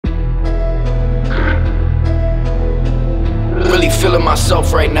Feeling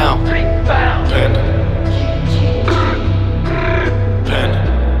myself right now. Panda. Panda.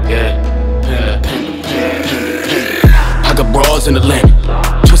 Yeah. Panda. I got bras in Atlanta,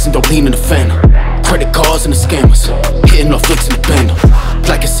 twisting dope lean in the phantom. Credit cards and the scammers, hitting off flicks in the bando.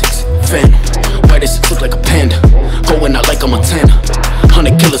 Black as 6, phantom. White as 6, look like a panda. Going out like a Montana.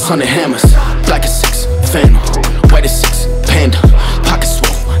 100 killers, 100 hammers. Black as 6, phantom. White as 6, panda. Pockets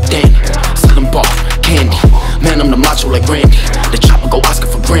swole, Danny. Selling bar, candy. Man, I'm the macho like Randy. The chopper go Oscar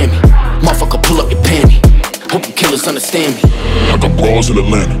for Grammy. Motherfucker, pull up your panty. Hope you killers understand me. I got bras in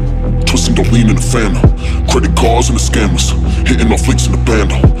Atlanta, twisting dope lean in the phantom. Credit cards and the scammers, hitting off flicks in the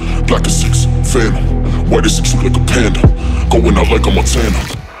bando. Black as 6, phantom. White as 6, look like a panda. Going out like a Montana.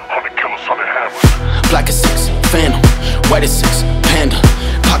 100 killers, 100 hammers. Black as 6, phantom. White as 6, panda.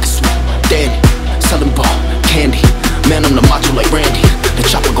 Pockets swole, Danny. Selling ball, candy. Man, I'm the macho like Randy. The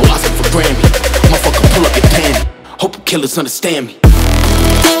chopper go Oscar for Grammy. Motherfucker, pull up your panty. Hope you killers understand me.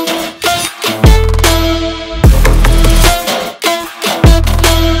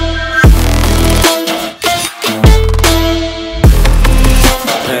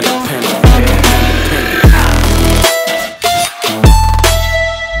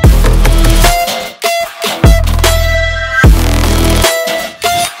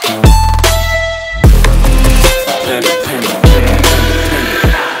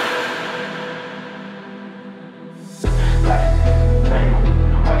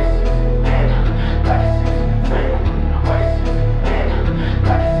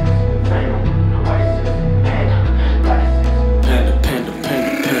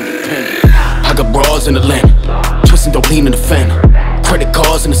 In Atlanta, twisting dope lean in the phantom. Credit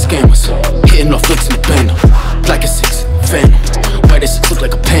cards and the scammers, hitting off flicks in the bando. Black as 6, phantom. White as 6, look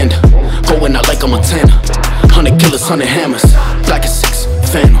like a panda. Going out like a Montana. 100 killers, 100 hammers. Black as 6,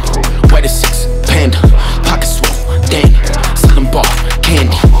 phantom. White as 6, panda. Pockets swole, Danny. Selling bar,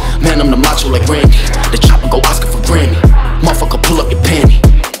 candy. Man, I'm the macho like Randy. The chopper go Oscar for Grammy. Motherfucker, pull up your panty.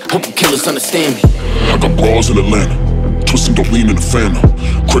 Hope you killers understand me. I got bras in Atlanta, twisting dope lean in the phantom.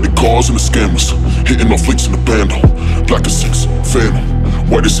 Credit cards and the scammers, hitting off flicks in the bando. Black as 6, phantom.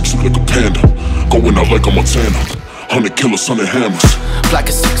 White as 6, look like a panda. Going out like a Montana. 100 killers, 100 hammers. Black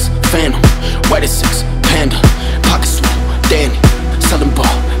as 6, phantom. White as 6, panda. Pockets swole, Danny. Selling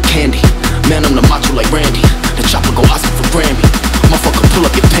ball, candy. Man, I'm the macho like Randy. The chopper go Oscar for Grammy. Motherfucker, pull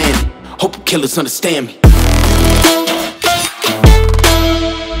up your panty. Hope you killers understand me.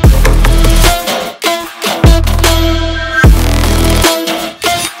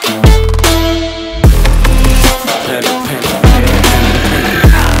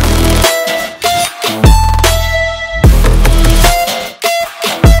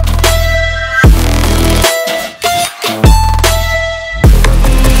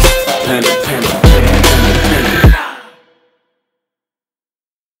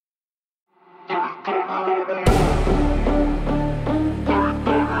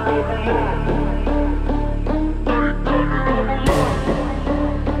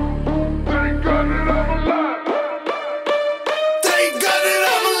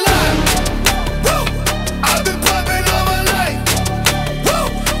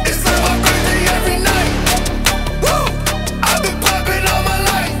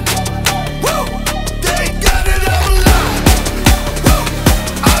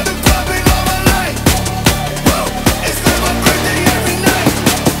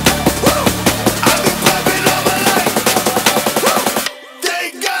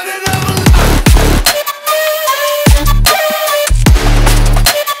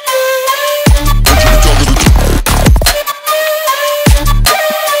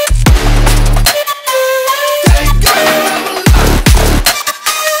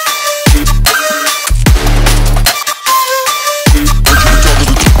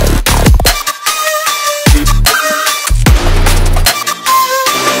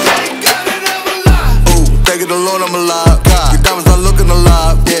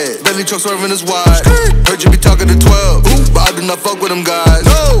 Serving is wide. Heard you be talking to 12, but I do not fuck with them guys.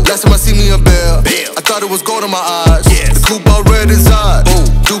 Last time I see me a bell, I thought it was gold in my eyes. The coupe all red inside.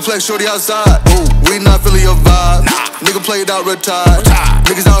 Duplex shorty outside. We not feeling your vibe. Nigga played out retired.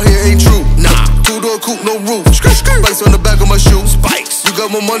 Niggas out here ain't true. Two-door coupe, no roof. Spikes on the back of my shoes. You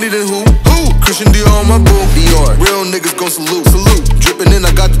got more money than who? Christian Dior on my boo. Real niggas gon' salute. Drippin' in,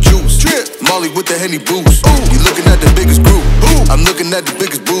 I got the juice. Molly with the Henny boost. You looking at the biggest group. I'm looking at the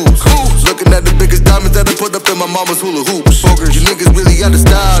biggest booze. Looking at the biggest diamonds that I put up in my mama's hula hoops. You niggas really out of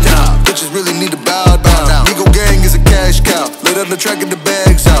style now. Bitches really need to bow down. Legal gang is a cash cow. Lit on the track and the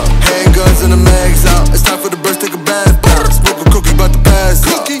bags out. Handguns and the mags out. It's time for the birds, take a bath. Smoke a cookie, bout to pass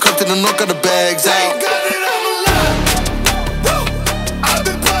out. Come to the knock, got the bags out.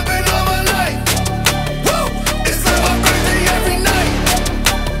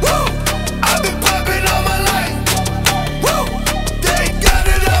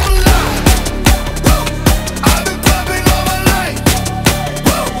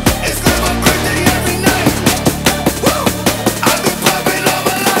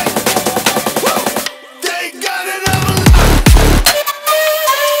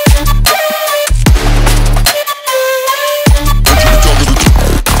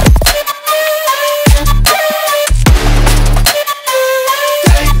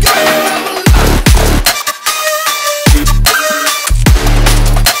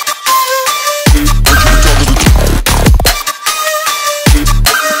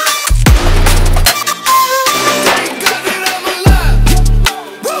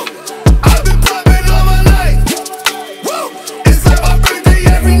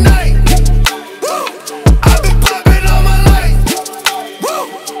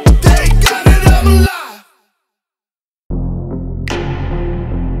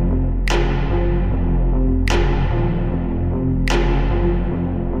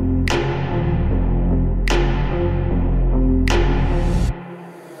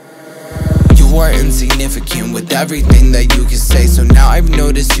 insignificant with everything that you can say. So now I've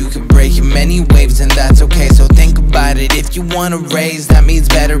noticed you can break in many waves, and that's okay. So think about it. If you wanna raise, that means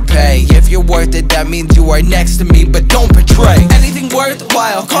better pay. If you're worth it, that means you are next to me, but don't betray anything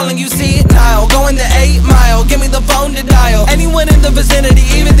worthwhile. Calling you senile, going the 8 Mile. Give me the phone to dial. Anyone in the vicinity,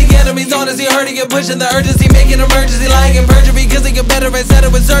 even the enemies, honestly hurting and pushing the urgency, making emergency, lying and perjury because they get better. I said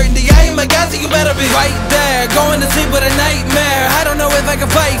it with certainty. I am a guy, so you better be right there. Going to sleep with a nightmare. I don't know if I can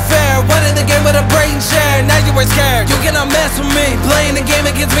fight fair. Winning the game with a brain share. Now you were scared. You cannot mess with me. Playing the game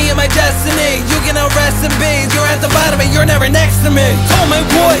against me and my destiny. You cannot rest in peace. You're at the bottom and you're never next to me. Told my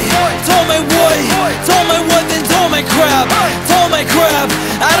boy, told my boy, told my what, then told my crap, told my crap.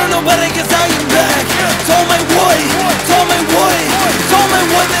 I don't know, but I guess I am back. Told my boy, told my boy, told my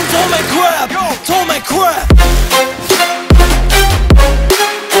what, then told my crap, told my crap.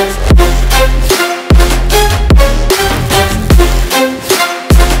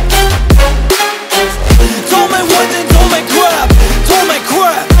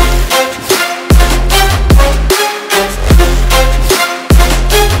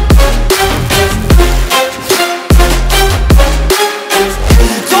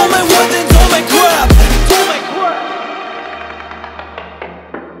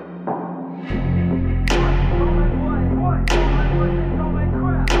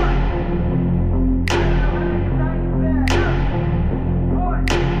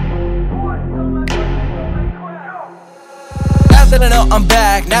 I'm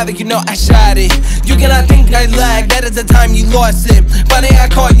back, now that you know I shot it. You cannot think I lagged, that is the time you lost it. Funny I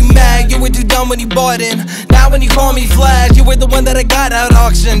caught you mad, you were too dumb when you bought in. Now when you call me Flash, you were the one that I got out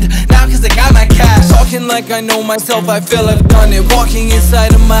auctioned. Now cause I got my cash. Talking like I know myself, I feel I've done it. Walking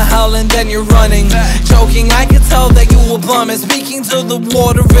inside of my hell and then you're running. Joking, I could tell that you were plumbing. Speaking to the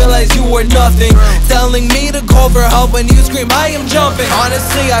water, realize you were nothing. Telling me to call for help when you scream, I am jumping.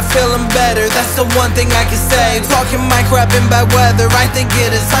 Honestly, I feeling better, that's the one thing I can say. Talking my crap in bad weather, I think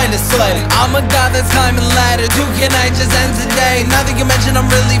it is time to slay. I'm a god that's climbing ladder. Too can I just end today? Now that you mention I'm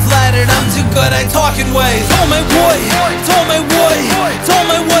really flattered. I'm too good at talking ways. Told my boy, told my boy, told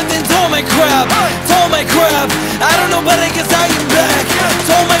my what, then told my crap, told my crap. I don't know, but I guess I am back.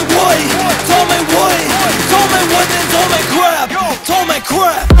 Told my boy, told my boy, told my what, then told my crap, told my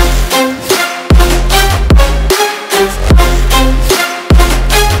crap.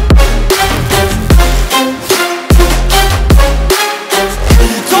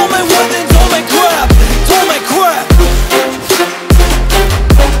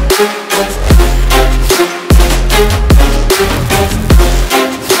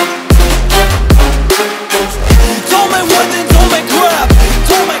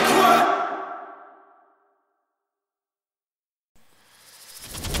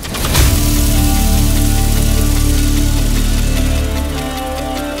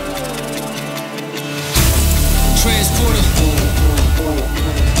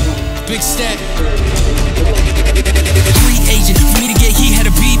 Bigstat. Free agent, for me to get here had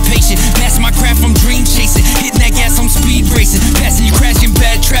to be patient. Master my craft, I'm dream chasing. Hitting that gas, I'm speed racing. Passing you, crashing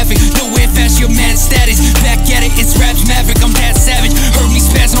bad traffic. Nowhere fast, your mad status. Back at it, it's raps maverick. I'm that savage. Heard me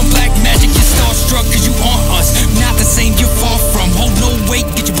spazzing on black magic. You're starstruck cause you on us. Not the same, you're far from. Hold no weight,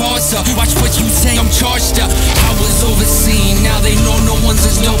 get your bars up. Watch what you say, I'm charged up. I was overseen, now they know no one's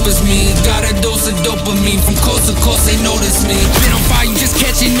as dope as me. Got a dose of dopamine, from coast to coast they notice me. Been on fire, you just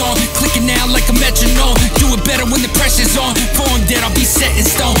catching on. Clicking now like a metronome. Do it better when the pressure's on. For I'm dead, I'll be set in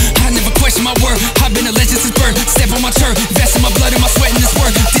stone. I never question my word, I've been a legend since birth. Step on my turf, invest in my blood and my sweat in this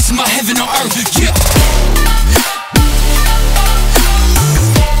work. This is my heaven on earth, yeah.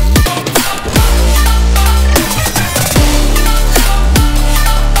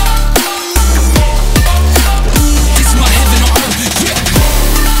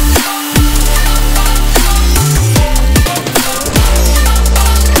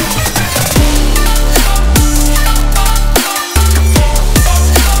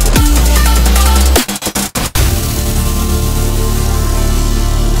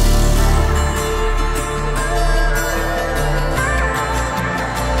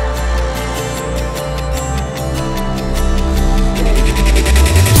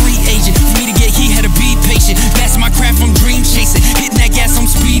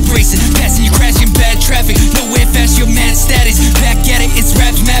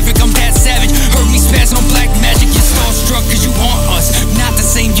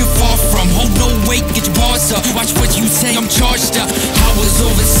 Watch what you say, I'm charged up. I was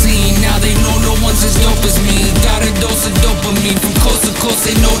overseen, now they know no one's as dope as me. Got a dose of dopamine, from coast to coast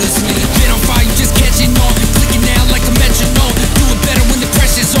they notice me. Been on fire, you just catching on. Clicking now like a metronome. Do it better when the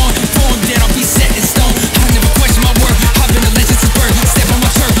pressure's on. For I'm dead, I'll be set in stone. I never question my word, I've been a legend since birth. Step on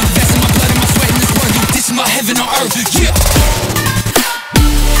my turf, invest in my blood and my sweat in this world.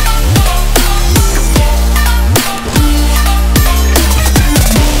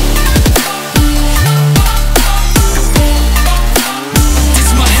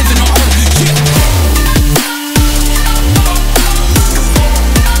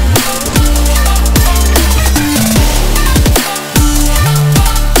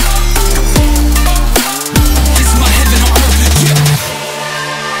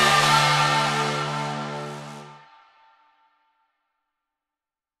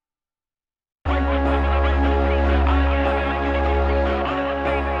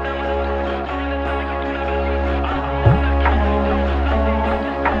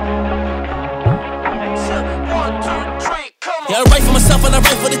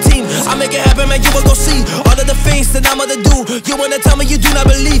 make it happen, man, you will go see all of the things that I'm gonna do. You wanna tell me you do not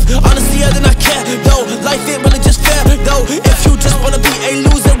believe? Honestly, I do not care, though. Life ain't really just fair, though. If you just wanna be a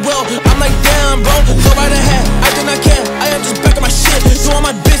loser, well, I'm like, damn, bro, go right ahead. I do not care, I am just back on my shit. Doing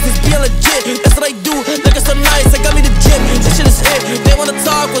my business, being legit. That's what I do, like it's so nice, I got me the gym. This shit is it, they wanna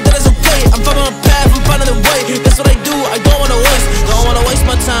talk, well, that is okay. I'm following my path, I'm finding the way. That's what I do, I don't wanna waste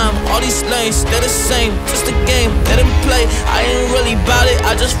my time. All these lanes, they're the same, just a game, let them play. I ain't really bout it,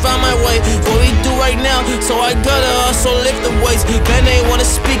 I just found my way. What we do right now, so I gotta also lift the weights. Man, they wanna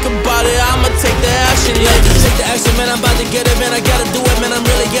speak about it, I'ma take the action, yeah. Take the action, man, I'm about to get it, man, I gotta do it, man, I'm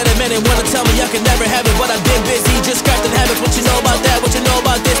really getting it, man. They wanna tell me I can never have it, but I've been busy, just crafting habits. What you know about that, what you know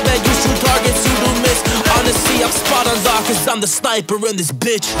about this, man, you shoot targets, you do miss. Honestly, I'm spot on, cause I'm the sniper in this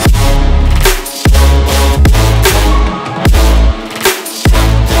bitch.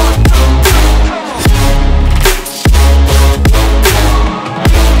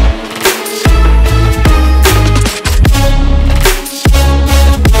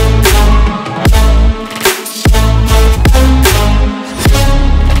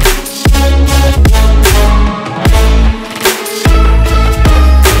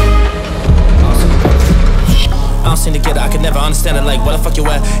 Understand it, like, where the fuck you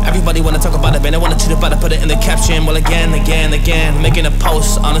at? Everybody wanna talk about it, man, they wanna cheat about it, put it in the caption. Well, again, making a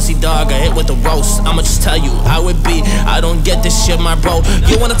post. Honestly, dog, I hit with the roast. I'ma just tell you how it be. I don't get this shit, my bro.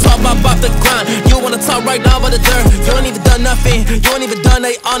 You wanna talk about the grind, you wanna talk right now about the dirt. You ain't even done nothing, you ain't even done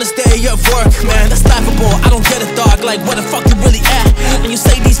a honest day of work, man, that's laughable. I don't get it, dog, like, where the fuck you really at? And you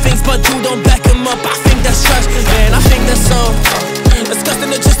say these things, but you don't back them up. I think that's trash, man, I think that's so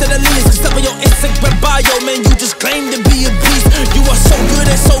disgusting, the gist of the least. Except for your Instagram bio, man, you just claim to be a beast. You are so good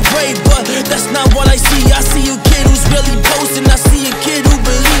and so great, but that's not what I see. I see a kid who's really posting, I see a kid who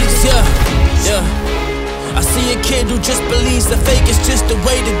believes, yeah. I see a kid who just believes the fake is just the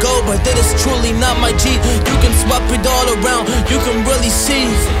way to go, but that is truly not my G. You can swap it all around, you can really see,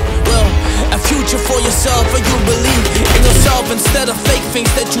 well, a future for yourself, or you believe in yourself instead of fake things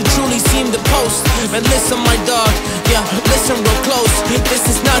that you truly seem to post. Man, listen, my dog, yeah, listen real close. This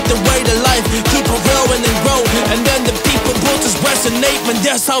is not the way to life. Keep it real and then grow, and then the people will just resonate, man,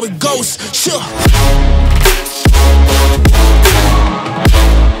 that's how it goes. Sure.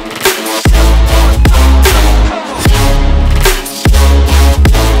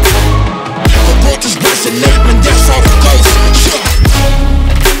 Just resonate, man, that's how it goes. Sure.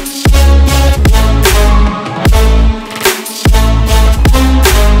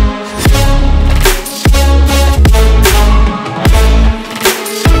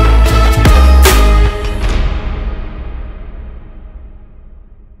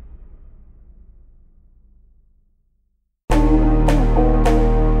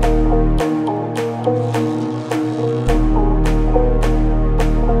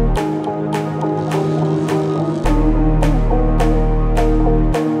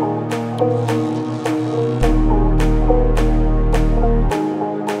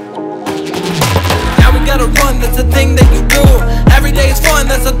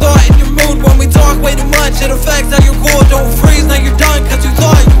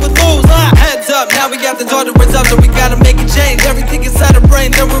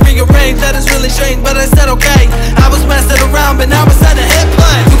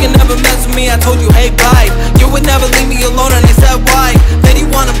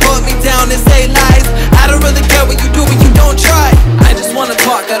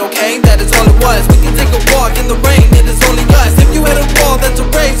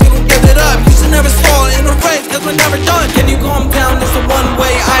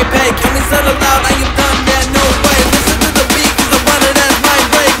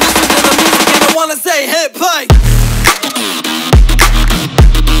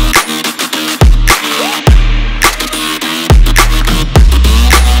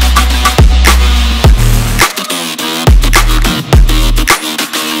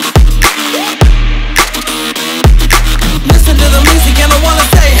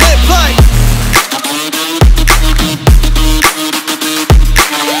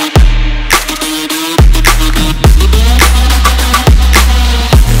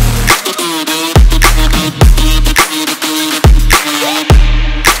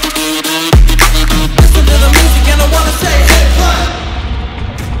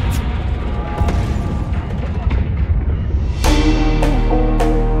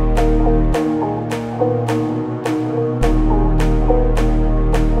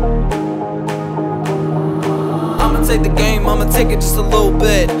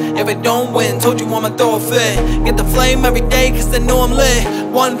 if it don't win. Told you I'ma throw a fit. Get the flame every day cause they know I'm lit.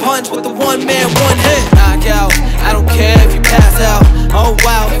 One punch with the one man, one hit. Knock out, I don't care if you pass out. Oh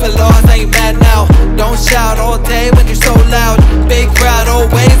wow, if I lost, I ain't mad now. Don't shout all day when you're so loud. Big crowd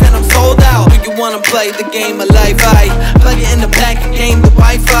always and I'm sold out. Do you wanna play the game of life? I plug it in the back and game the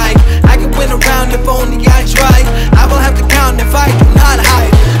Wi-Fi. I can win around if only I try. I will have to count if I do not hide.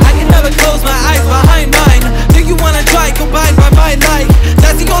 I can never close my eyes behind mine. Do you wanna try combine by my life?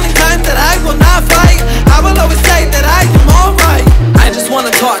 That's the only time that I will not fight. I will always say that I am alright. I just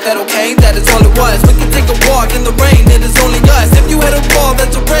wanna talk that okay, that is all it was. We can take a walk in the rain, it is only us. If you hit a wall,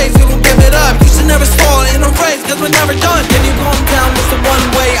 that's a race, you don't give it up. You should never stall in a race, cause we're never done. Can you calm down, it's the one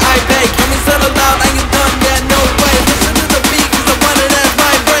way I beg. Can we settle down, are you done? Yeah, no way. Listen to the beat, cause I want it as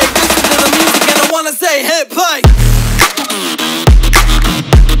my break. Listen to the music and I wanna say hit play.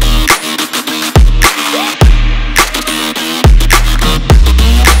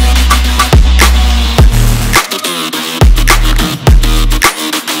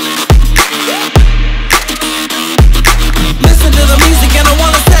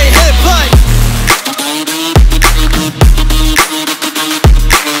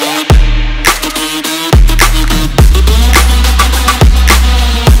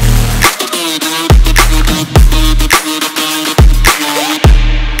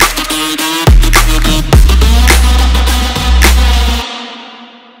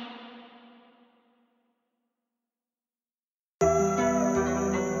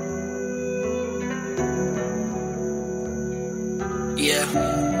 Yeah,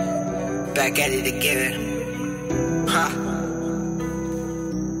 back at it again.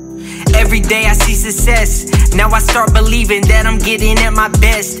 Every day I see success. Now I start believing that I'm getting at my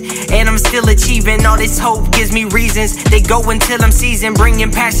best. And I'm still achieving. All this hope gives me reasons. They go until I'm seasoned.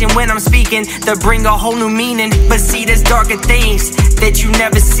 Bringing passion when I'm speaking. They bring a whole new meaning. But see, there's darker things that you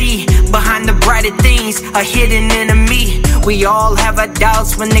never see. Behind the brighter things, a hidden enemy. We all have our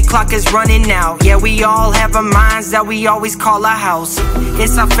doubts when the clock is running out. Yeah, we all have our minds that we always call our house.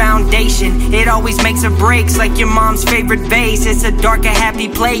 It's our foundation. It always makes or breaks, like your mom's favorite vase. It's a dark and happy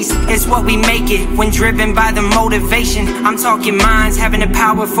place. It's what we make it when driven by the motivation. I'm talking minds having the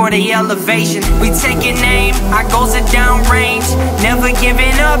power for the elevation. We taking aim, our goals are downrange. Never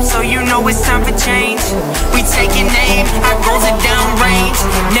giving up, so you know it's time for change. We taking aim, our goals are downrange.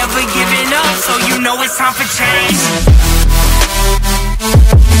 Never giving up, so you know it's time for change.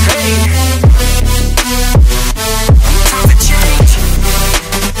 Hey, time for change.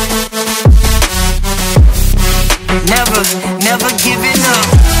 Never giving up.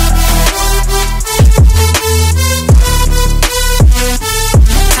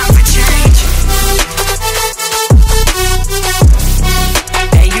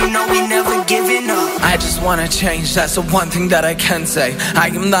 I just wanna change, that's the one thing that I can say. I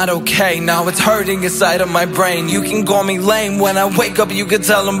am not okay, now it's hurting inside of my brain. You can call me lame, when I wake up you can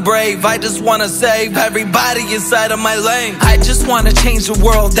tell I'm brave. I just wanna save everybody inside of my lane. I just wanna change the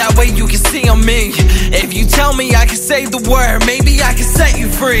world, that way you can see I'm me. If you tell me I can save the world, maybe I can set you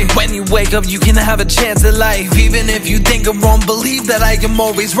free. When you wake up you can have a chance at life. Even if you think I'm wrong, believe that I am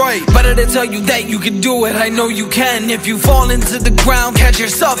always right. Better to tell you that you can do it, I know you can. If you fall into the ground, catch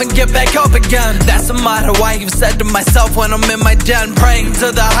yourself and get back up again. That's the motto I've said to myself when I'm in my den, praying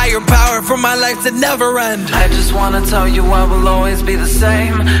to the higher power for my life to never end. I just wanna tell you I will always be the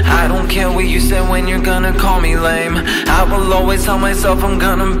same. I don't care what you say when you're gonna call me lame. I will always tell myself I'm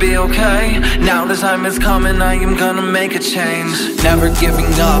gonna be okay. Now the time is coming, I am gonna make a change. Never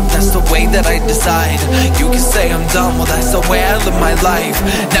giving up, that's the way that I decide. You can say I'm done, well that's the way I live my life.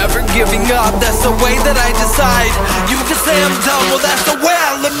 Never giving up, that's the way that I decide. You can say I'm done, well that's the way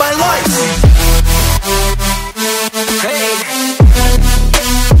I live my life. Hey,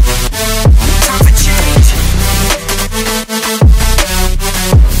 time for change.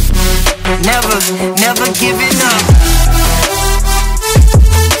 Never giving up.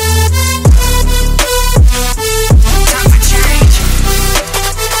 Time for change.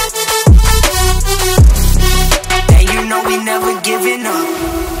 And you know we never giving up.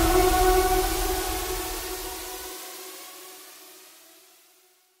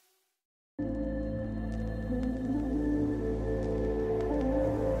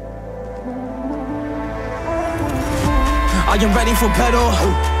 I am ready for battle,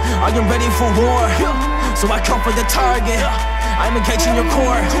 I am ready for war. So I come for the target, I'm engaging your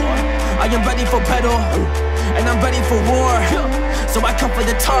core. I am ready for battle, and I'm ready for war. so I come for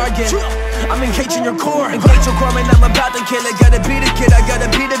the target. I'm engaging your core, engage your core, man, I'm about to kill it. Gotta be the kid, I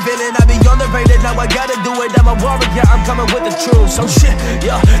gotta be the villain. I be underrated, now I gotta do it. I'm a warrior, I'm coming with the truth. So shit,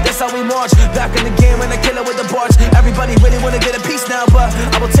 yeah, that's how we march. Back in the game when I kill it with the bars. Everybody really wanna get a piece now, but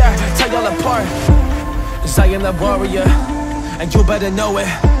I will tear y'all apart. Cause I am the warrior, and you better know it.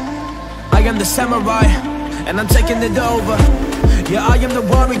 I am the samurai, and I'm taking it over. Yeah, I am the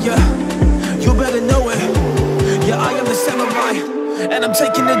warrior, you better know it. Yeah, I am the samurai, and I'm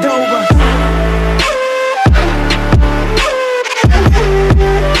taking it over.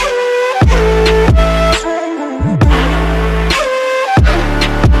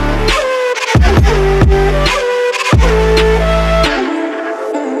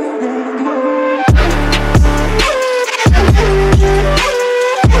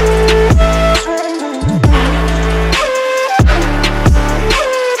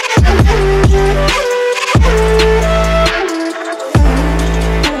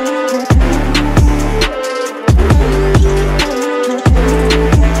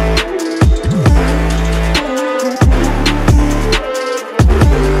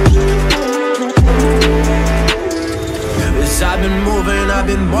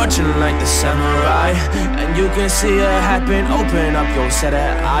 Like the samurai, and you can see it happen. Open up your set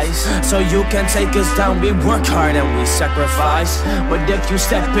of eyes, so you can take us down. We work hard and we sacrifice, but if you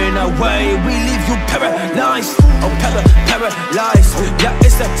step in our way, we leave you paralyzed. Oh, paralyzed. Yeah,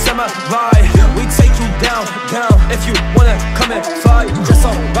 it's the samurai. We take you down. If you wanna come and fight, that's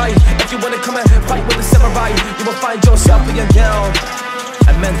alright. If you wanna come and fight with the samurai, you will find yourself being down.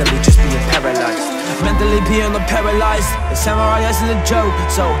 And mentally just being paralyzed. Mentally being paralyzed. The samurai isn't a joke.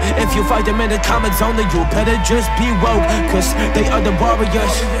 So if you fight them in the comment zone, then you better just be woke. Cause they are the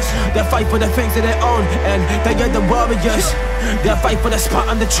warriors. They fight for the things that they own. And they are the warriors. They fight for the spot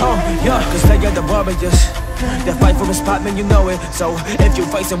on the throne. Yeah, cause they are the warriors. They fight for a spot, man, you know it. So if you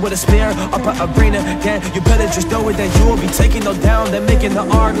face them with a spear up an arena, then you better just know it. That you will be taking them down. They're making the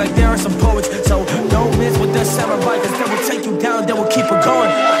art like there are some poets. So don't miss with the samurai, cause they will take you down. They will keep it going.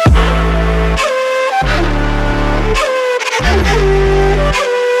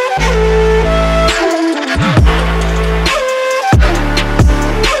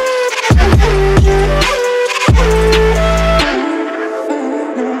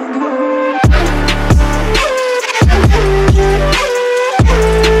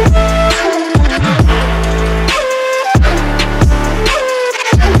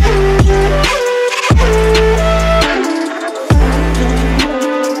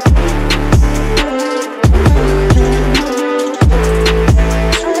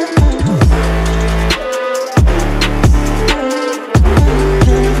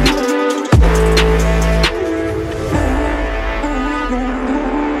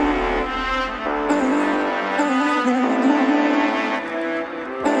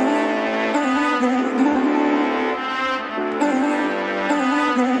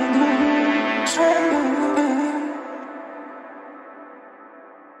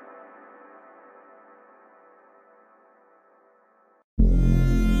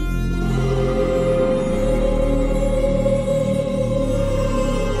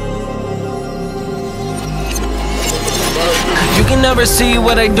 Never see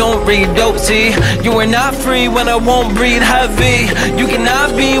what I don't read, dope see. You are not free when I won't breathe heavy. You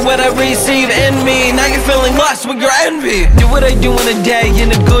cannot be what I receive in me. Now you're feeling lost with your envy. Do what I do in a day,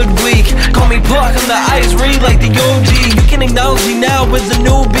 in a good week. Call me Block on the ice, read like the OG. You can acknowledge me now as the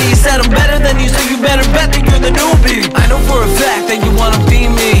newbie. Said I'm better than you, so you better bet that you're the newbie. I know for a fact that you wanna be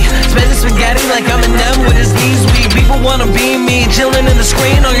me. Spending spaghetti like I'm N.E.B with his knees weak. People wanna be me, chilling in the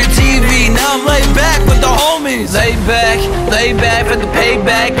screen on your TV. Now I'm laid back with the homies. Lay back for the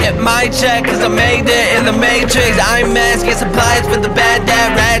payback. Get my check, cause I made it in the matrix. I'm mask, get supplies for the bad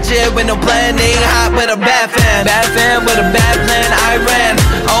dad. Ratchet with no planning, hot with a bad fan with a bad plan. I ran,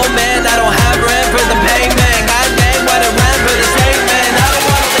 oh man, I don't have rent for the payment. God dang what I ran for the statement. I don't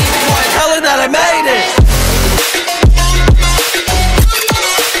wanna leave you, boy, tell her that I made it.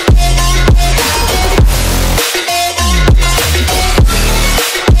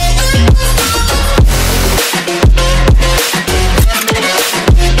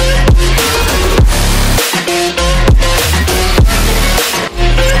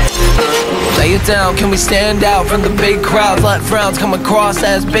 it down, can we stand out from the big crowds? Let frowns come across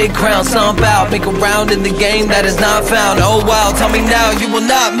as big crowns. Stomp out, make a round in the game that is not found. Oh wow, tell me now, you will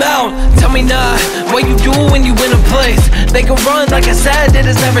not mount. Tell me now, what you do when you win a place. They can run, like I said, it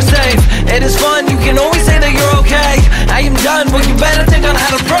is never safe. It is fun, you can always say that you're okay. I am done, but you better think on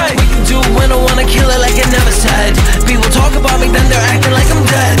how to pray. What you do when I wanna kill it like I never said. People talk about me, then they're acting like I'm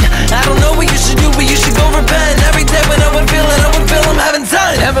dead. I don't know what you should do, but you should go repent. Every day when I would feel it, I would feel I'm having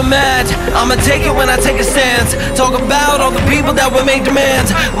time. Never mad, I'ma take it when I take a stance. Talk about all the people that would make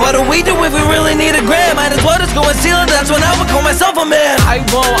demands. What do we do if we really need a gram? Might as well just go and steal it, that's when I would call myself a man. I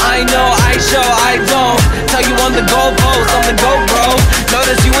won't, I know, I show, I don't. Tell you on the goalpost, I'm the GoPro.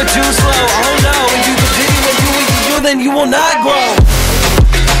 Notice you were too slow, oh no. If you continue and do what you do, then you will not grow.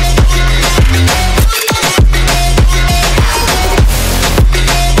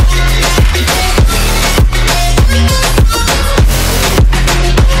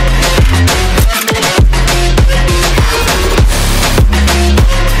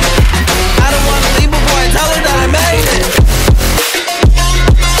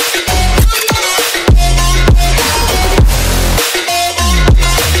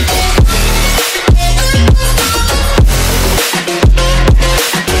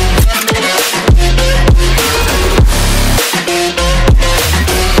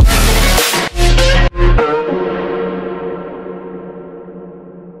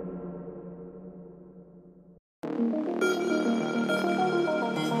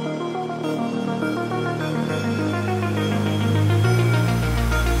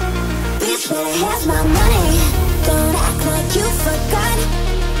 Here's my money, don't act like you forgot.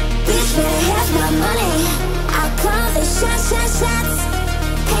 Bitch, here's my money, I'll call the shots.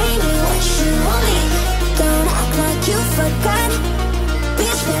 Pay me what you want me, don't act like you forgot.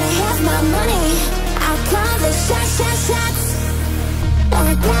 Bitch, here's my money, I'll call the shots.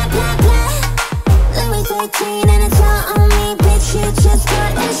 Blah, blah, blah, blah. Louis 13 and it's all on me, bitch, you just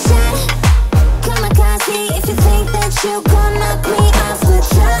got a shot. Kamikaze, if you think that you gon' knock me off the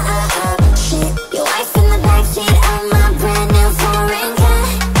top. Shit, your wife in the backseat of my brand new foreign car.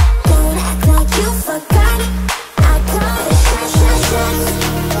 Don't act like you forgot, I call the shots.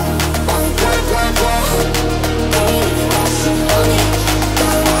 Blah, blah, blah, blah. Baby, what you want me,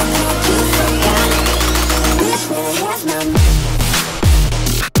 don't act like you forgot. Bitch, here's my money.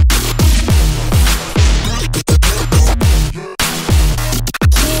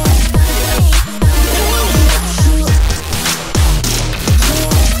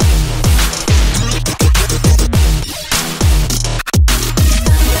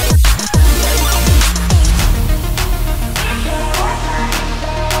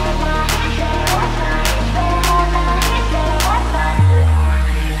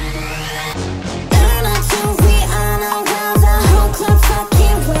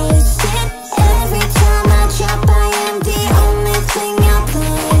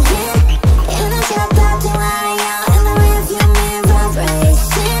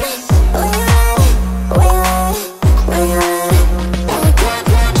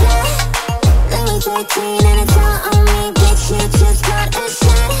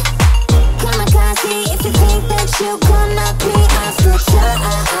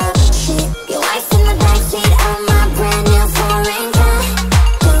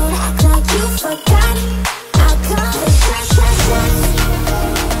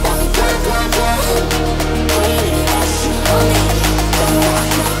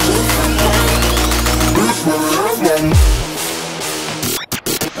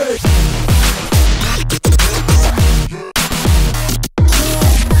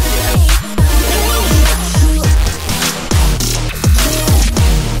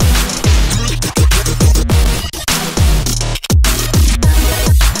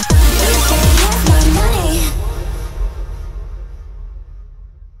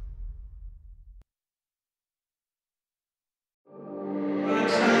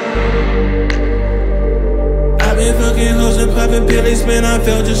 I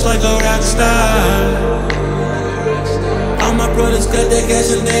feel just like a rock star. All my brothers got that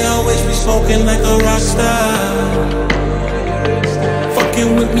gas and they always be smoking like a rock star.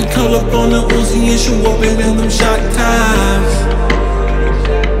 Fucking with me, call up on the Uzi and shoot open in them shot ties.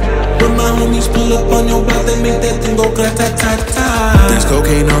 When my homies pull up on your block, they make that thing go grata-ta-ta. There's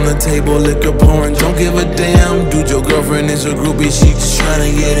cocaine on the table, liquor pouring, don't give a damn. Dude, your girlfriend is a groupie, she just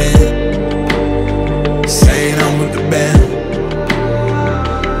tryna get in. Saying I'm with the band.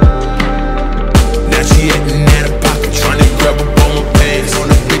 She acting out of pocket, tryna grab up on my pants. On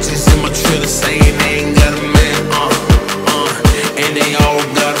the bitches in my trailer saying they ain't got a man, and they all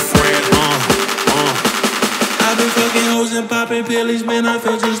got a friend, I've been fucking hoes and popping pills Phillies, man, I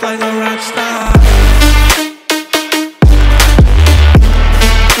feel just like a rock star.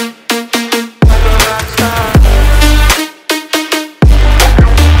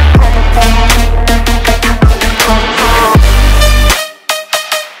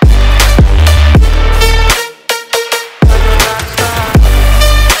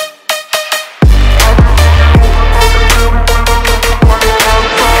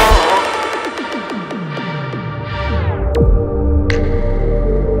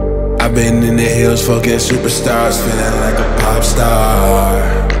 I've been in the hills, fucking superstars, feeling like a pop star.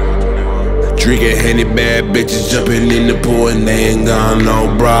 Drinking Henny, bad bitches jumping in the pool and they ain't got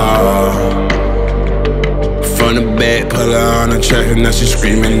no bra. From the back, pull her on the track and now she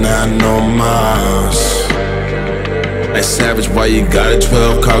screaming, I know mas. Hey Savage, why you got a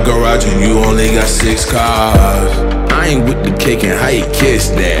 12-car garage and you only got 6 cars? I ain't with the cake and how you kiss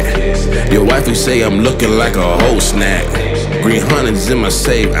that. Your wife, you say I'm looking like a whole snack. Green hundreds in my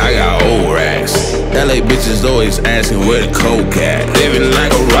safe, I got old racks. LA bitches always asking where the coke at. Living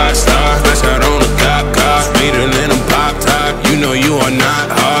like a rock star, flash out on a cop car. Sweeter than a pop top, you know you are not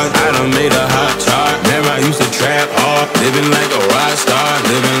hard. I done made a hot chart, never I used to trap hard. Living like a rock star,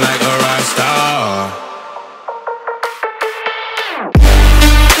 living like a rock star.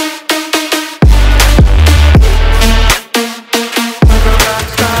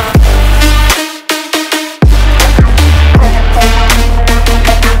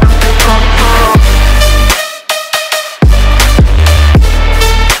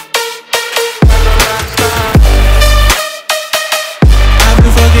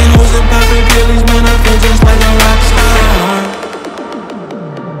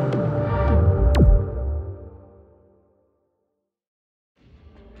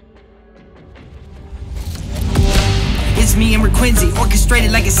 It's me and Requenze,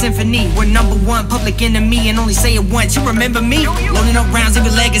 orchestrated like a symphony. We're #1 public enemy and only say it once. You remember me? Loading up rounds of a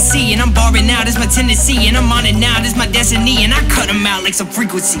legacy. And I'm barring out, it's my tendency. And I'm on it now, it's my destiny. And I cut them out like some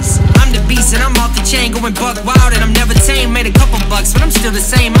frequencies. I'm the beast and I'm off the chain, going buck wild. And I'm never tame, made a couple bucks, but I'm still the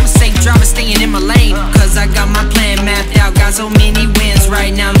same. I'm a safe driver, staying in my lane. Cause I got my plan mapped out. Got so many wins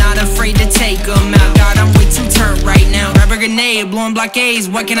right now, not afraid to take them out. God, I'm way too turned right now. Grab a grenade, blowing blockades.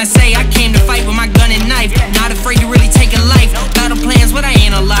 What can I say? I came to fight with my gun and knife. Not afraid to really take a life. Battle plans, what I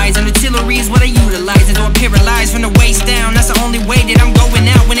analyze, and artillery is what I utilize. And do I paralyze from the waist down? That's the only way that I'm going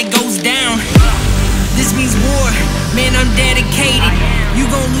out when it goes down. This means war, man, I'm dedicated. You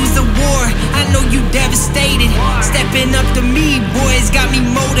gon' lose the war, I know you devastated. Stepping up to me, boys, got me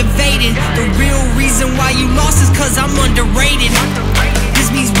motivated. The real reason why you lost is cause I'm underrated. This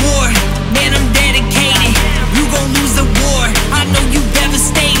means war, man, I'm dedicated. You gon' lose the war, I know you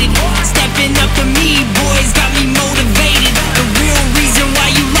devastated. Stepping up to me, boys, got me motivated. The real reason why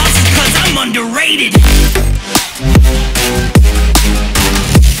you lost is cause I'm underrated.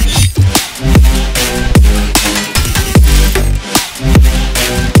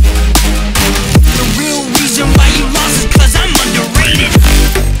 The real reason why you lost is cause I'm underrated.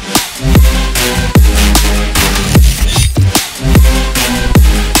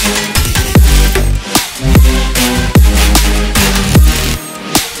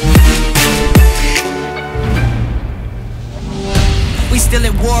 Still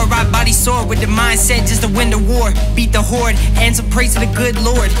at war, right body sore with the mindset just to win the war. Beat the horde, answer praise to the good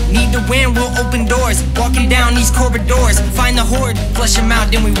Lord. Need to win, we'll open doors. Walking down these corridors, find the horde, flush them out,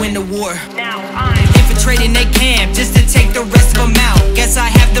 then we win the war. Infiltrating their camp just to take the rest of them out. Guess I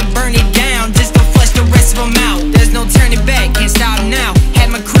have to burn it down just to flush the rest of them out. There's no turning back, can't stop now. Had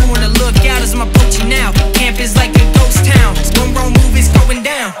my crew on the lookout as I'm approaching now. Camp is like a ghost town, one wrong move is going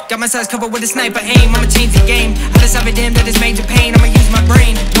down. Got my sides covered with a sniper aim, I'ma change the game. I decided damn that is major pain, I'ma use my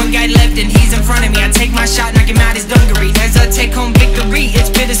brain. One guy left and he's in front of me. I take my shot, knock him out his dungaree. As I take home victory, it's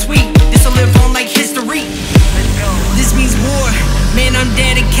bittersweet. This'll live on like history. This means war, man, I'm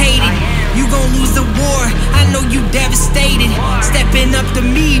dedicated. You gon' lose the war, I know you devastated. Stepping up to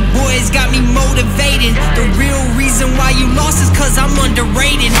me, boys, got me motivated. The real reason why you lost is cause I'm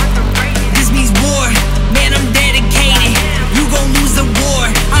underrated. This means war, man, I'm dedicated. You gon' lose the war,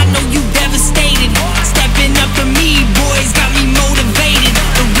 I know you devastated. Stepping up to me, boys, got me motivated.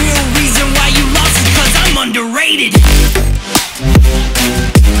 The real reason why you lost is cause I'm underrated.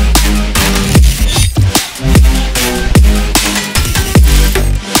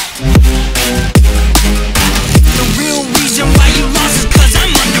 The real reason why you lost is cause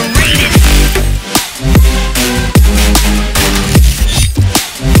I'm underrated.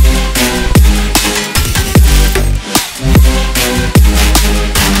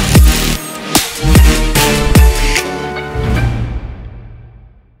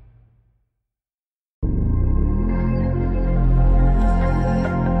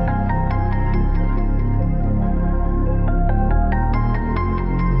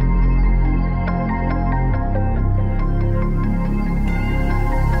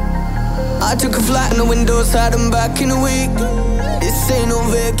 girls hiding back in the week. This ain't no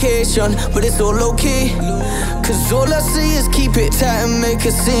vacation, but it's all low-key. Cause all I see is keep it tight and make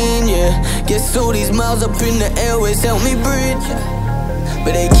a scene, yeah. Guess all these miles up in the airways help me breathe.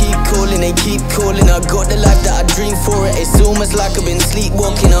 But they keep calling, I got the life that I dreamed for it. It's almost like I've been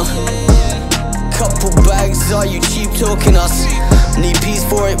sleepwalking, Couple bags, are you cheap talking us? Need peace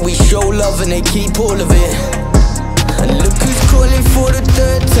for it, we show love and they keep all of it. And look who's calling for the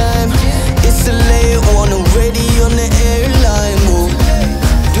third time. It's a late one already on the airline. Whoa.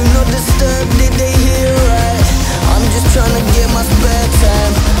 Do not disturb, did they hear right? I'm just trying to get my spare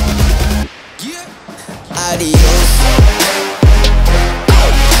time. Adios.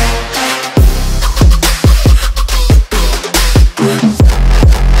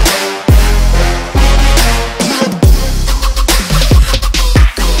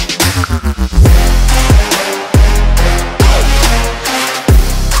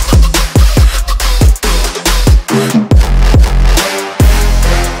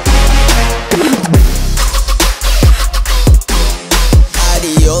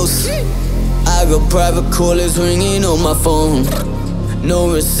 Private callers ringing on my phone.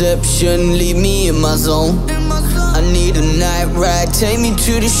 No reception, leave me in my zone. I need a night ride, take me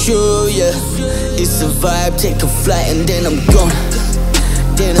to the show, yeah. It's a vibe, take a flight and then I'm gone.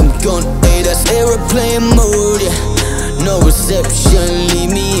 Hey, that's aeroplane mode, yeah. No reception,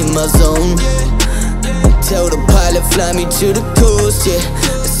 leave me in my zone. Tell the pilot, fly me to the coast, yeah.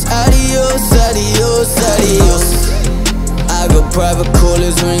 It's adios, adios, adios. I got private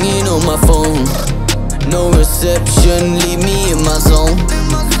callers ringing on my phone. No reception, leave me in my zone.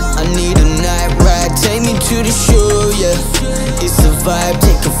 I need a night ride, take me to the show, yeah. It's a vibe,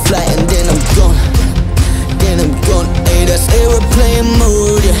 take a flight and then I'm gone. Hey, that's aeroplane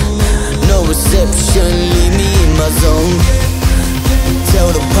mode, yeah. No reception, leave me in my zone.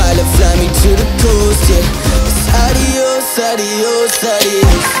 Tell the pilot, fly me to the coast, yeah. It's adios, adios,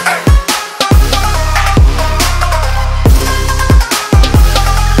 adios.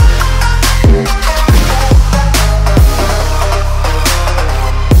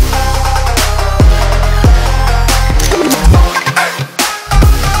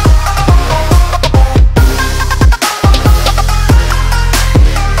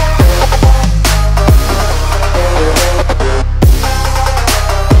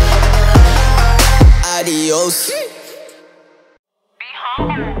 Adios. Be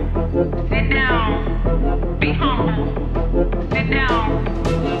humble. Sit down. Be humble. Sit down.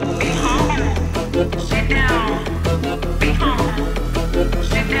 Be humble. Sit down. Be humble.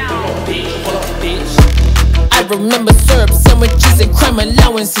 Sit down. I remember syrup sandwiches and crime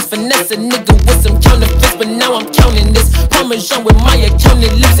allowances. Finesse a nigga with some counterfeits, but now I'm counting this. Parmesan with my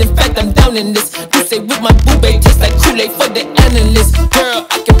accountant lips. In fact, I'm down in this. You say with my boo babe tastes like Kool-Aid for the analyst. Girl,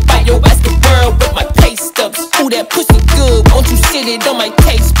 I can buy your ass the world with my pay stubs. Ooh, that pussy good, won't you sit it on my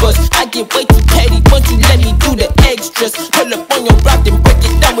taste buds? I get way too petty, won't you let me do the extras? Pull up on your block and break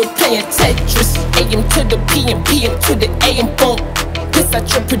it down with playing Tetris. AM to the PM, PM to the AM phone. Piss out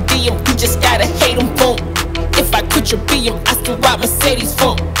your per diem, you just gotta hate them phone. If I quit your BM, I still ride Mercedes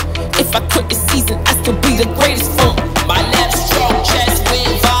phone. If I quit the season, I still be the greatest phone. My left stroke just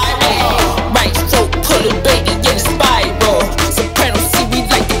went viral. Right stroke put a baby in a spiral. Soprano see we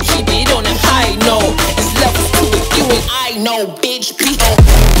like to keep it on a high note. It's levels to it, you and I know, bitch.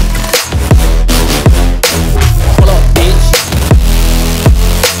 Hold up, bitch.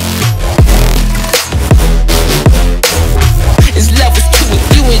 It's levels to it,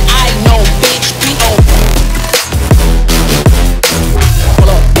 you and I know, bitch. Hold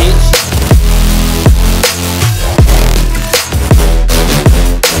up, bitch.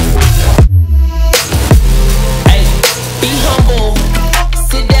 Hey, be humble,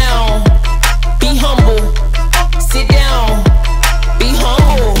 sit down. Be humble, sit down. Be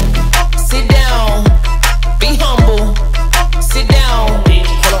humble, sit down. Be humble, sit down.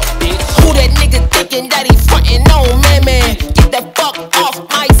 Hold up, bitch. Who that nigga thinking that he frontin' on, man? Get the fuck off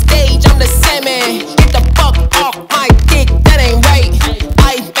my stage, I'm the same man. Get the fuck off my dick, that ain't right.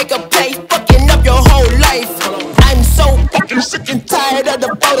 I make a play, fucking up your whole life. I'm so fucking sick and tired of the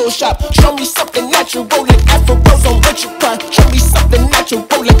Photoshop. Show me something natural, like afros on what you cry. Show me something natural,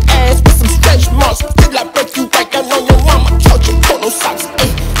 like ass with some stretch marks. Till I break you back down on your mama couch and polo socks.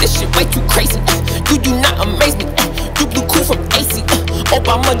 This shit way too crazy. You do not amaze me. You blue cool from AC.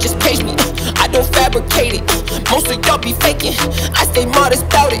 Obama just page me. I don't fabricate it. Most of y'all be faking. I stay modest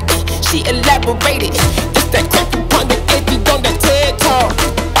about it. She elaborated. It's that crap upon the AP on that TED talk.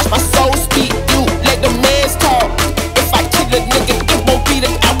 Watch my soul speak. You let the mans talk. If I kill a nigga, it won't be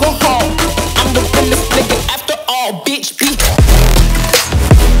the alcohol. I'm the realest nigga after all, bitch. Be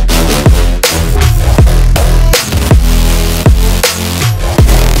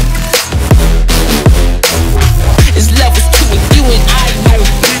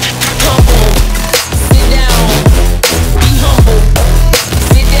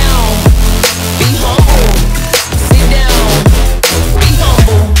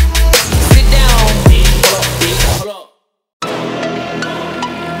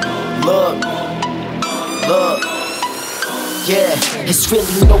Yeah, it's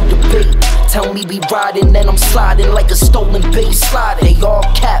really no debate. Tell me we riding and I'm sliding like a stolen base. Sliding, they all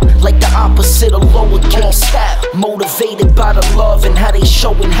cap like the opposite of lowercase. Motivated by the love and how they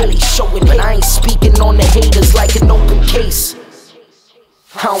showing hate. But I ain't speaking on the haters like an open case.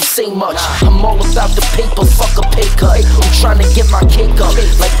 I don't say much, I'm all about the paper, fuck a pay cut. I'm trying to get my cake up,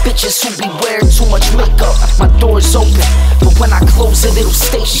 like bitches who be wearing too much makeup. My door's open, but when I close it, it'll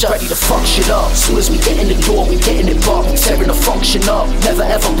stay shut. Ready to fuck shit up, soon as we get in the door, we getting it up. Tearing the function up, never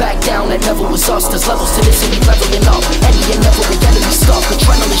ever back down, that never was us. There's levels to this and we leveling up. Any and never with enemy stuff,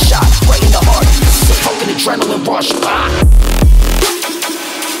 adrenaline shot, right in the heart. This is a fucking adrenaline rush.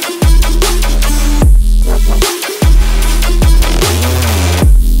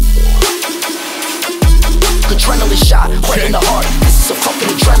 Adrenaline shot, right in the heart. This is a fucking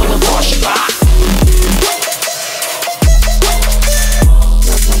adrenaline rush.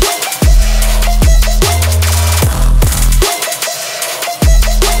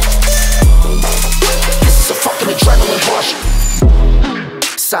 This is a fucking adrenaline rush.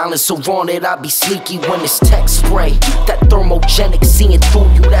 Silence so wrong that I be sneaky when it's text spray. That thermogenic seeing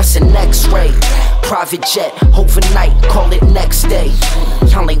through you, that's an x-ray. Private jet, overnight, call it next day.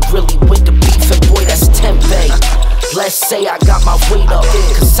 Y'all ain't really with the beef and boy, that's tempeh. Let's say I got my weight up,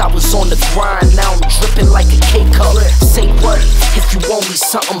 cause I was on the grind, now I'm dripping like a K-cup. Say what? If you owe me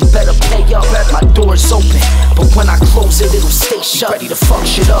something, better pay up. My door's open, but when I close it, it'll stay shut. Ready to fuck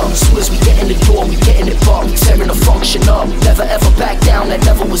shit up, soon as we get in the door, we getting it up. Tearing the function up, never ever back down, that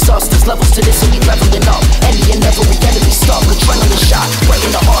never was us. There's levels to this and we leveling up. Any and never with enemy stuff, adrenaline shot, right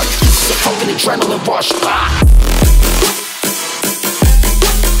in the heart. This is a fucking adrenaline rush.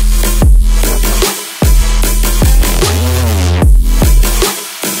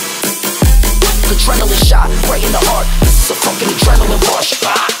 Adrenaline shot, right in the heart. This is a fucking adrenaline rush.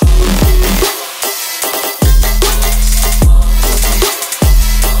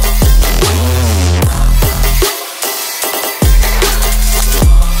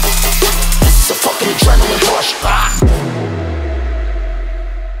 This is a fucking adrenaline rush.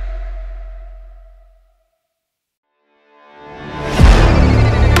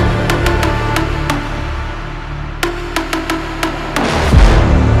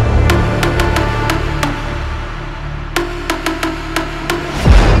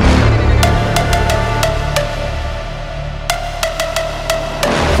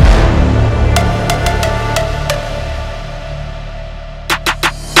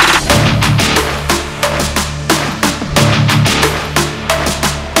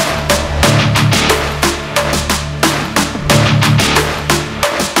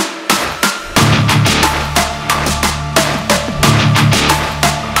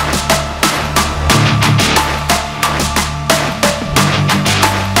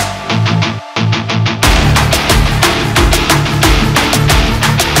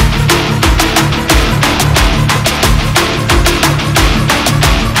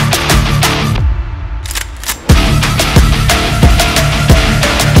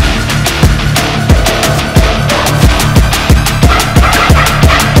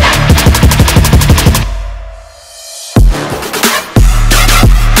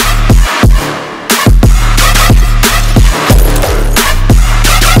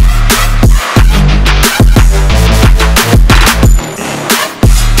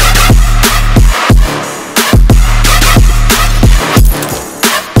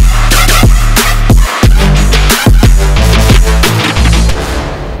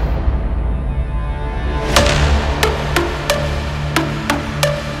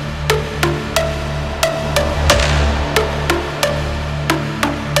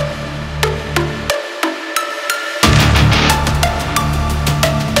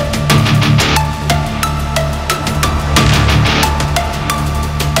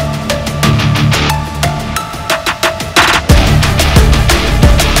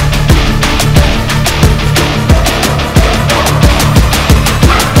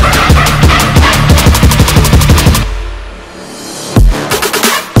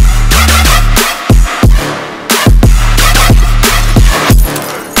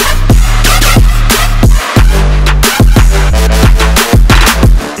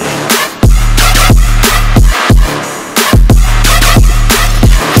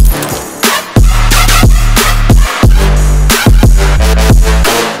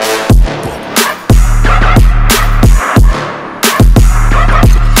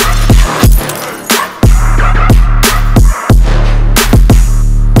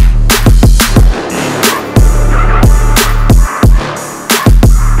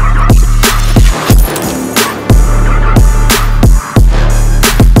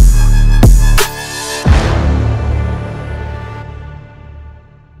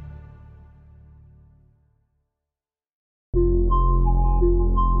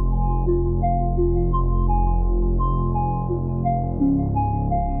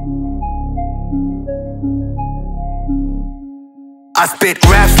 I spit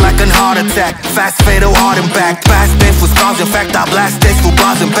raps like a heart attack, fast fatal hard and back. Fast painful scars, in fact I blast this for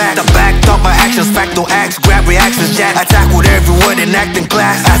bars and back. I backed up my actions, fact no acts, grab reactions, jack. Attack with every word and act in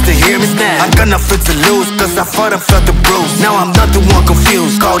class, as to hear me snap. I'm gonna fix the lose, cause I fought and felt the bruise. Now I'm not the one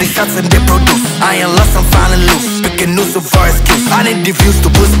confused, call these shots and they produce. I ain't lost, I'm finally loose, picking new so far excuse. I need diffuse to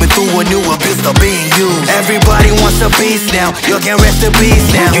boost me through a new abuse of being used. Everybody wants a piece now, you can rest in peace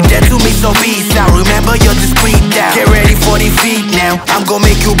now. You dead to me so peace out, remember you're discreet now. Get ready for defeat now, I'm gonna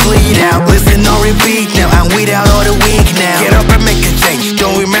make you bleed out. Listen on repeat now, I'm weed out all the week now. Get up and make a change,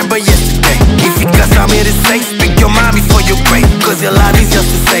 don't remember yesterday. If you got something to say, speak your mind before you break. Cause your life is just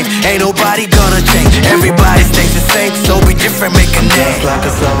the same, ain't nobody gonna change. Everybody stays the same, so be different, make a name. Just like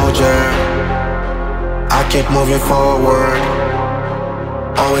a soldier, I keep moving forward,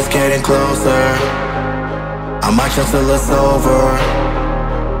 always getting closer. I'm marching till it's over.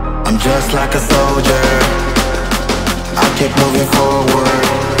 I'm just like a soldier, I keep moving forward,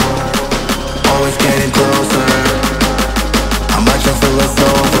 always getting closer. I'm marching till it's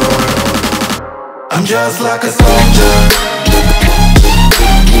over. I'm just like a soldier.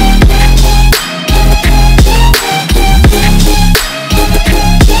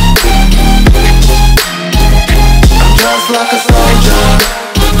 Just like a soldier.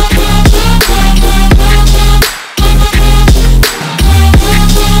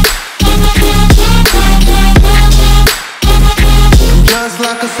 I'm just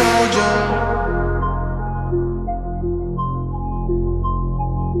like a soldier.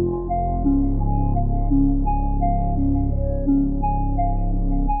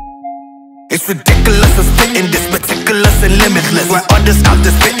 It's ridiculous, I'm spitting this meticulous and limitless. Where others out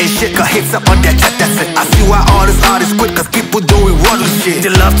there spitting shit, got hits up on their chat, that's it. I see why all this artists quit, cause people doing worthless shit.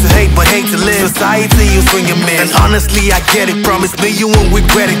 They love to hate, but hate to live. Society, you swing and miss. And honestly, I get it, promise me you won't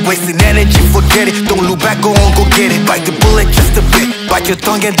regret it. Wasting energy, forget it, don't look back, go on, go get it. Bite the bullet just a bit, bite your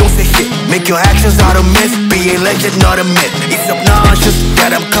tongue and don't say shit. Make your actions out of myth, be a legend, not a myth. It's obnoxious,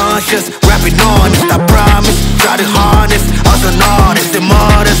 that I'm conscious, rapping honest, I promise. Try to harness, us an artist, the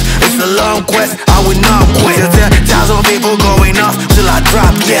martyrs. It's a long quest, I will not quit. Till 10,000 people going off till I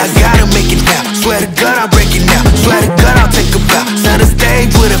drop. Yeah, I gotta make it now. Swear to God I'm breaking now. Swear to God I'll take a bow. Set a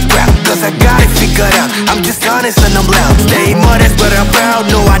stage with a crowd, cause I got it figured out. I'm just honest and I'm loud. Stay modest but I'm proud.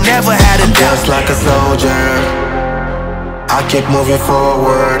 No, I never had a doubt. Just like a soldier, I keep moving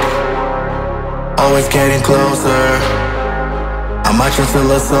forward, always getting closer. I'm marching till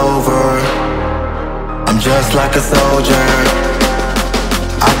it's over. I'm just like a soldier,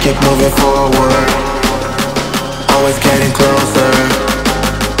 I keep moving forward, always getting closer.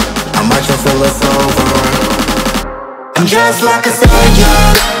 I'm marching till it's over. I'm just like a soldier,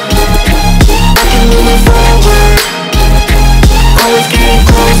 I keep moving forward, always getting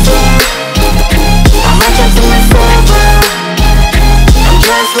closer. I'm marching till it's over. I'm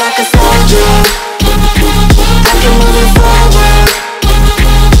just like a soldier, I keep moving forward,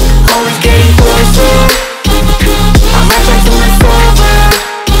 always getting closer. I'm marching till it's over.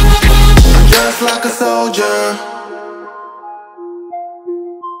 I'm just like a soldier.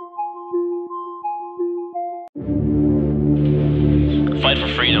 Fight for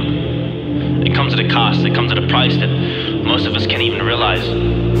freedom. It comes at a cost, it comes at a price that most of us can't even realize.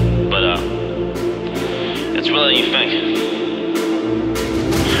 But it's really than you think.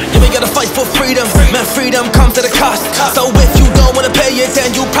 We gotta fight for freedom, man, freedom comes at a cost. So if you don't wanna pay it,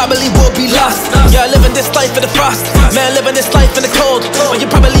 then you probably will be lost. Yeah, living this life in the frost, man, living this life in the cold. But you're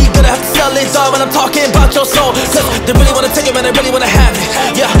probably gonna have to sell it all when I'm talking about your soul. Cause they really wanna take it, man, they really wanna have it.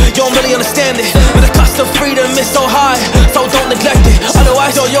 Yeah, you don't really understand it, but the cost of freedom is so high, so don't neglect it.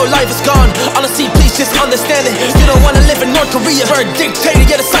 Otherwise, your life is gone. Honestly, please just understand it. You don't wanna live in North Korea, where a dictator,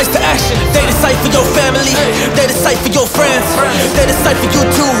 yeah, decides to action. They decide for your family, they decide for your friends, they decide for you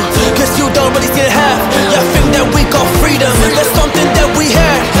too. Cause you don't really see it half. Yeah, think that we got freedom, that's something that we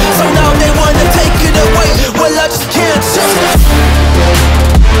had. So now they wanna take it away. Well, I just can't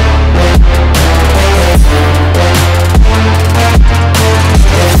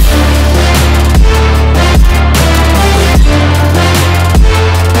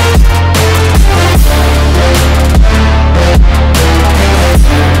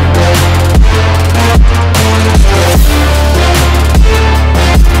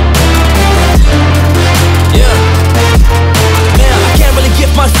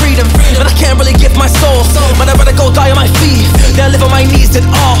my freedom, but I can't really give my soul. But I'd rather go die on my feet than live on my knees at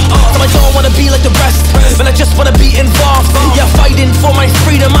all. So I don't wanna be like the rest, but I just wanna be involved. Yeah, fighting for my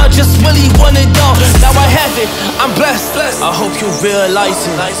freedom, I just really want it all. Now I have it, I'm blessed. I hope you realize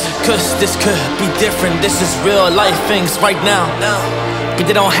it, cause this could be different. This is real life things right now. but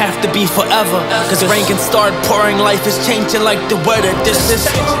they don't have to be forever. Cause rain can start pouring, life is changing like the weather. This is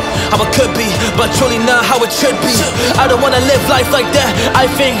how it could be, but truly not how it should be. I don't wanna live life like that. I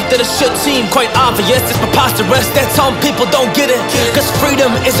think that it should seem quite obvious, it's preposterous that some people don't get it. Cause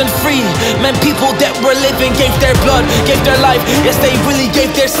freedom isn't free. Man, people that were living gave their blood, gave their life. Yes, they really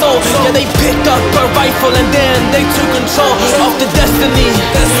gave their soul. Yeah, they picked up a rifle and then they took control of the destiny.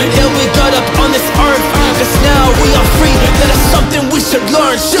 Yeah, we got up on this earth, cause now we are free. That is something we should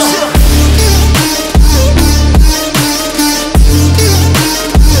learn.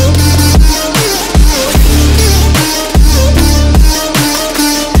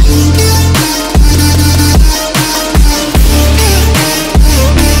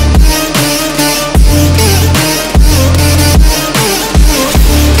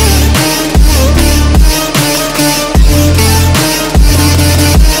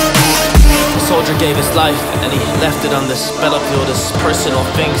 Gave his life and he left it on this battlefield as personal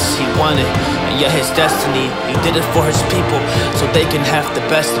things he wanted, and yet his destiny, he did it for his people so they can have the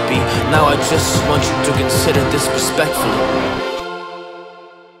best to be. Now I just want you to consider this respectfully.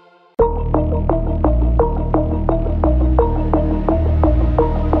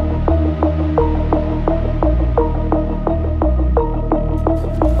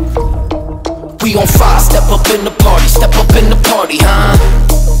 We on fire, step up in the party, huh?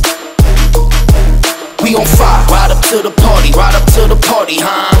 We on fire, ride up to the party,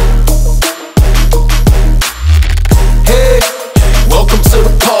 huh? Hey, welcome to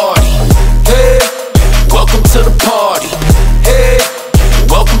the party. Hey, welcome to the party. Hey,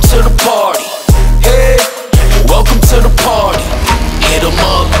 welcome to the party. Hey, welcome to the party. Get 'em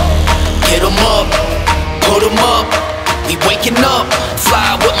up, put 'em up. We waking up,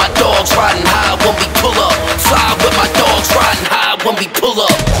 fly with my dogs, riding high when we pull up. Fly with my dogs, riding high when we pull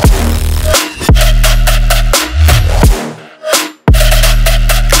up.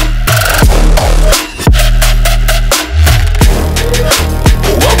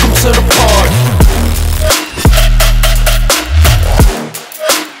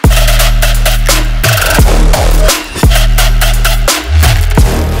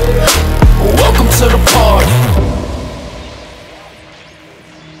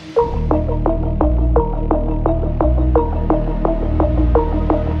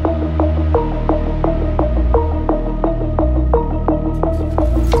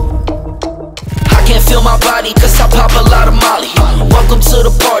 Cause I pop a lot of molly. Welcome to the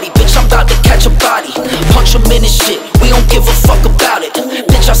party, bitch, I'm about to catch a body. Punch him in his shit, we don't give a fuck about it.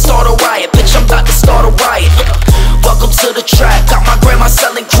 Bitch, I start a riot, bitch, I'm about to start a riot. Welcome to the track, got my grandma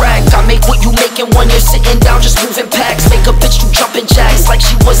selling crack. I make what you making when you're sitting down just moving packs. Make a bitch do jumping jacks like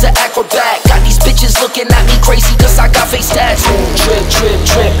she was an acrobat. Got these bitches looking at me crazy cause I got face tats. Trip, trip,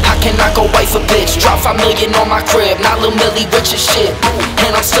 trip, how can I go wife a bitch? Drop 5 million on my crib, not Lil Millie rich as shit.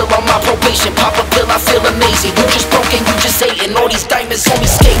 And I'm still on my probation, pop a pill, I feel amazing. You just broke and you just hating, all these diamonds on me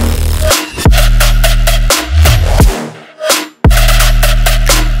skating.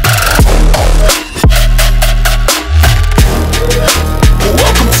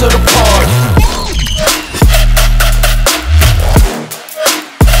 Welcome to the party.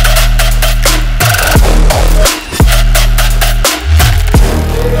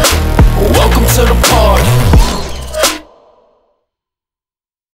 Welcome to the party.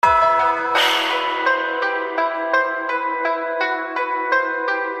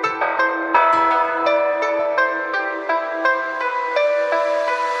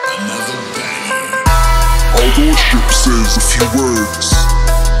 Ship says a few words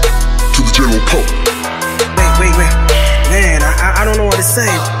to the general public. Wait, man, I don't know what to say.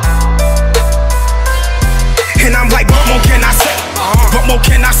 And I'm like, what more can I say? What more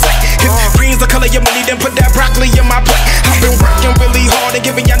can I say? If green's the color of your money, then put that broccoli in my plate. I've been working really hard and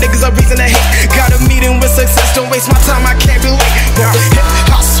giving y'all niggas a reason to hate. Got a meeting with success, don't waste my time, I can't be late.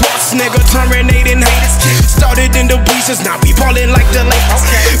 Hip-hop smarts, nigga, terminating haters. Started in the bleachers, now we ballin' like the Lakers.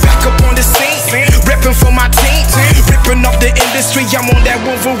 Back up on the scene, reppin' for my team. Rippin' up the industry, I'm on that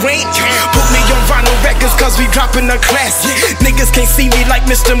Wolverine. Put me on vinyl records, cause we droppin' a classic. Niggas can't see me like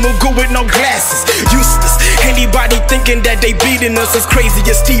Mr. Mugu with no glasses. Useless, anybody thinking that they beating us is crazy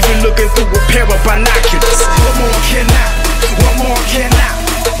as Steven looking through a pair of binoculars. What more can I? What more can I?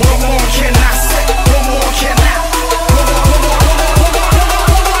 What more can I say? What more can I?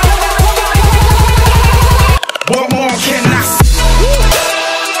 What more can I say?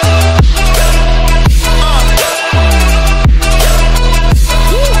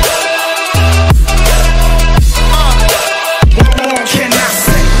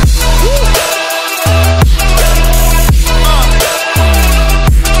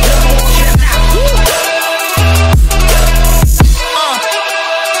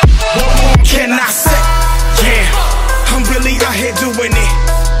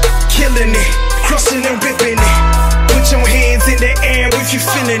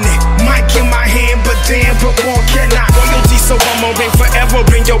 spinning it. Mic in my hand, but damn, what more can I? Royalty, so I'ma reign forever.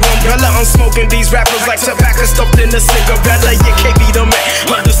 Bring your umbrella. I'm smoking these rappers like tobacco stuffed in a cigarella. You can't be the man.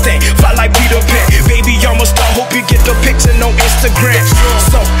 Understand? Fly like Peter Pan. Baby, I'm a star. Hope you get the picture on Instagram.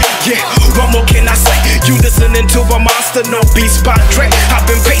 So yeah, what more can I say? You listening to a monster, no beats by Dre. I've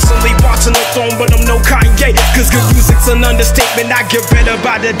been patiently watching the throne, but I'm no Kanye. Cause good music's an understatement. I get better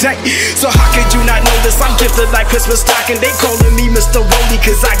by the day. So how could you not notice? I'm gifted like Christmas stocking. They calling me Mr. Rolly,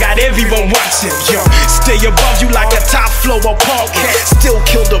 cause I got everyone watching. Yo, stay above you like a top floor podcast. Still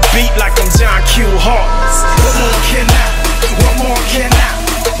kill the beat like I'm John Q. Hart. What more can I? What more can